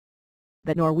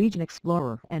the Norwegian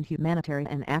explorer and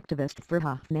humanitarian activist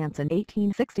Fridtjof Nansen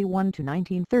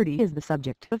 (1861–1930) is the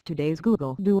subject of today's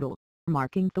Google Doodle,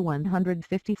 marking the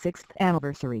 156th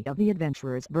anniversary of the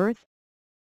adventurer's birth.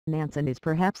 Nansen is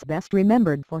perhaps best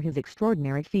remembered for his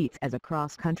extraordinary feats as a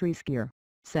cross-country skier,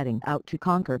 setting out to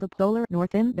conquer the polar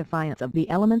north in defiance of the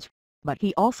elements, but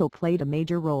he also played a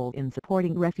major role in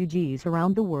supporting refugees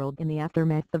around the world in the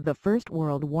aftermath of the First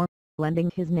World War,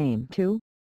 lending his name to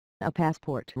a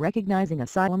passport recognizing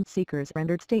asylum seekers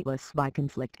rendered stateless by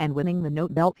conflict, and winning the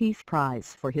Nobel Peace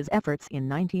Prize for his efforts in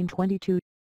 1922.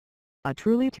 A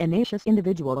truly tenacious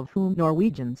individual of whom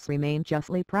Norwegians remain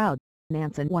justly proud,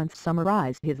 Nansen once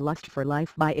summarized his lust for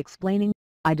life by explaining,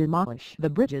 "I demolish the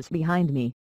bridges behind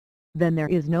me. Then there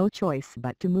is no choice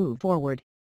but to move forward."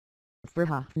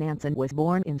 Fridtjof Nansen was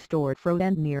born in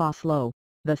Storfjord near Oslo,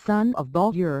 the son of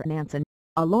Baldur Nansen,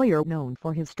 a lawyer known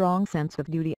for his strong sense of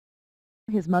duty.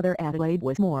 His mother Adelaide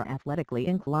was more athletically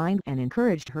inclined and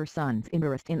encouraged her son's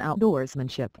interest in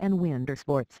outdoorsmanship and winter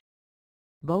sports.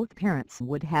 Both parents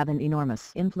would have an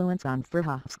enormous influence on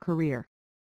Fridtjof's career.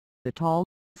 The tall,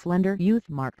 slender youth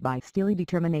marked by steely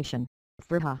determination,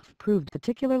 Fridtjof proved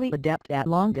particularly adept at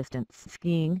long-distance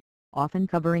skiing, often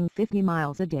covering 50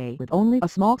 miles a day with only a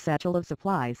small satchel of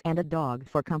supplies and a dog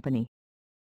for company.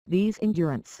 These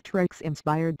endurance tricks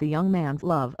inspired the young man's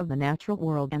love of the natural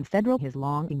world and fed his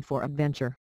longing for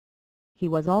adventure. He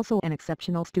was also an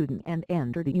exceptional student and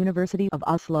entered the University of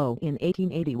Oslo in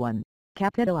 1881,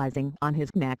 capitalizing on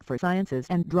his knack for sciences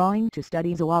and drawing to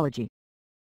study zoology.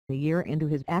 A year into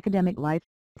his academic life,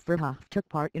 Fridtjof took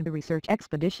part in a research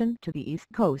expedition to the east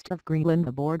coast of Greenland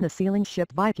aboard the sealing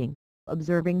ship Viking,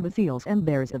 observing the seals and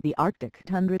bears of the Arctic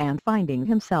tundra and finding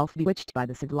himself bewitched by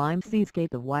the sublime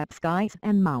seascape of white skies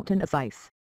and mountainous ice.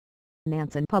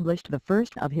 Nansen published the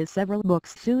first of his several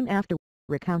books soon after,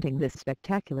 recounting this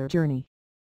spectacular journey.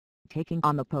 Taking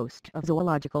on the post of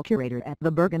zoological curator at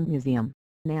the Bergen Museum,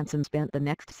 Nansen spent the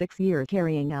next 6 years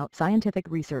carrying out scientific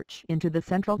research into the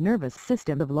central nervous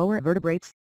system of lower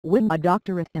vertebrates, winning a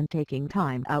doctorate and taking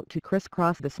time out to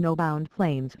crisscross the snowbound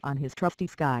plains on his trusty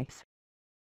skis.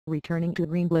 Returning to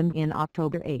Greenland in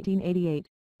October 1888,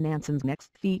 Nansen's next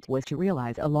feat was to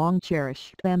realize a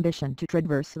long-cherished ambition to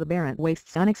traverse the barren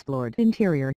waste's unexplored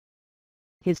interior.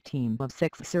 His team of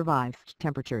 6 survived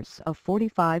temperatures of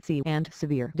 45°C and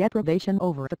severe deprivation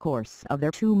over the course of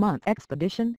their 2-month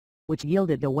expedition, which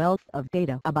yielded a wealth of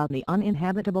data about the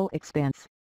uninhabitable expanse.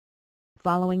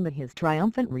 Following his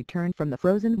triumphant return from the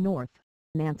frozen north,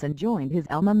 Nansen joined his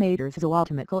alma mater's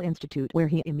Zoological Institute, where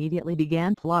he immediately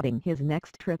began plotting his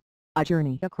next trip, a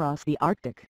journey across the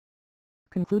Arctic.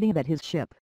 Concluding that his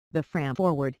ship, the Fram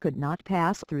Forward, could not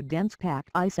pass through dense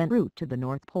packed ice en route to the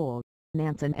North Pole,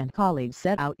 Nansen and colleagues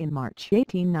set out in March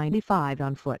 1895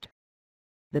 on foot.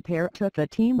 The pair took a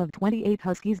team of 28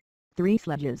 huskies, 3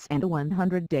 sledges and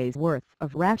 100 days' worth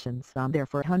of rations on their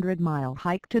 400-mile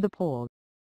hike to the pole.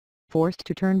 Forced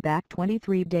to turn back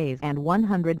 23 days and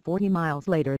 140 miles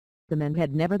later, the men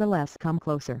had nevertheless come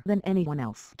closer than anyone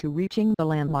else to reaching the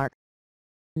landmark.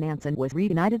 Nansen was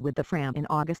reunited with the Fram in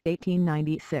August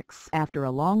 1896 after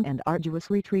a long and arduous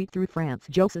retreat through Franz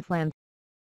Josef Land.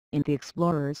 In the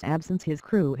explorer's absence, his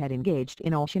crew had engaged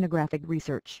in oceanographic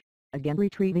research, again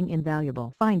retrieving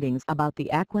invaluable findings about the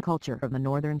aquaculture of the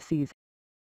northern seas.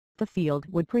 The field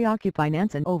would preoccupy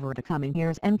Nansen over the coming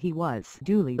years, and he was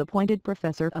duly appointed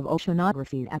professor of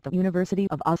oceanography at the University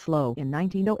of Oslo in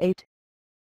 1908.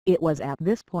 It was at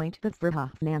this point that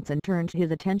Fridtjof Nansen turned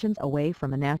his attentions away from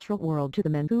the natural world to the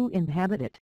men who inhabit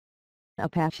it. A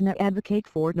passionate advocate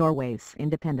for Norway's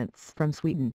independence from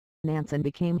Sweden, Nansen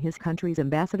became his country's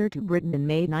ambassador to Britain in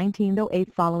May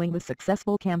 1908 following the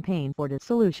successful campaign for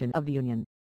dissolution of the Union.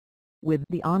 With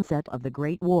the onset of the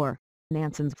Great War,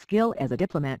 Nansen's skill as a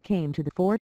diplomat came to the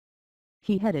fore.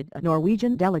 He headed a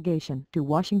Norwegian delegation to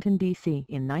Washington, D.C.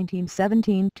 in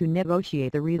 1917 to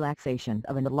negotiate the relaxation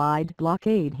of an Allied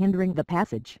blockade hindering the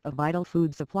passage of vital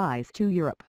food supplies to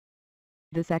Europe.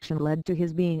 This action led to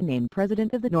his being named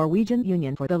President of the Norwegian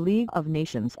Union for the League of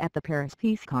Nations at the Paris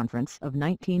Peace Conference of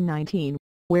 1919,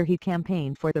 where he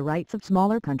campaigned for the rights of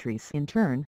smaller countries. In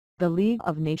turn, the League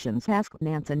of Nations asked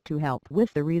Nansen to help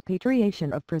with the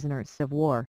repatriation of prisoners of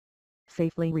war,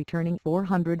 safely returning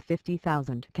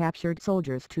 450,000 captured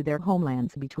soldiers to their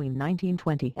homelands between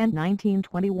 1920 and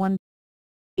 1921.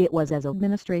 It was as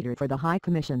administrator for the High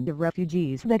Commission of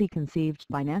Refugees that he conceived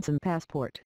the Nansen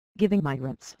Passport, giving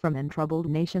migrants from untroubled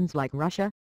nations like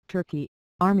Russia, Turkey,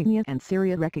 Armenia and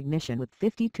Syria recognition with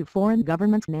 52 foreign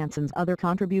governments. Nansen's other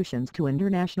contributions to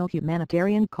international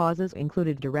humanitarian causes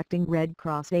included directing Red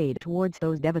Cross aid towards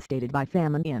those devastated by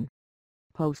famine in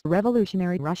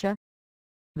post-revolutionary Russia,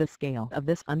 The scale of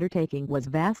this undertaking was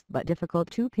vast but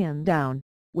difficult to pin down,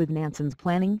 with Nansen's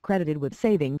planning credited with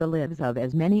saving the lives of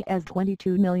as many as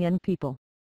 22 million people.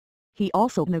 He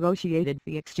also negotiated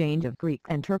the exchange of Greek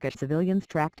and Turkish civilians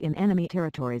trapped in enemy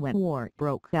territory when war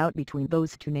broke out between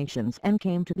those two nations and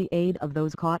came to the aid of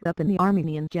those caught up in the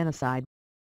Armenian genocide.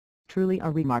 Truly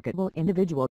a remarkable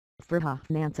individual, Fridtjof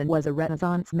Nansen was a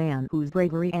Renaissance man whose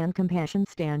bravery and compassion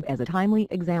stand as a timely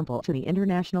example to the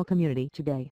international community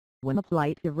today, when the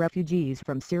plight of refugees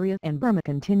from Syria and Burma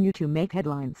continue to make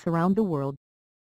headlines around the world.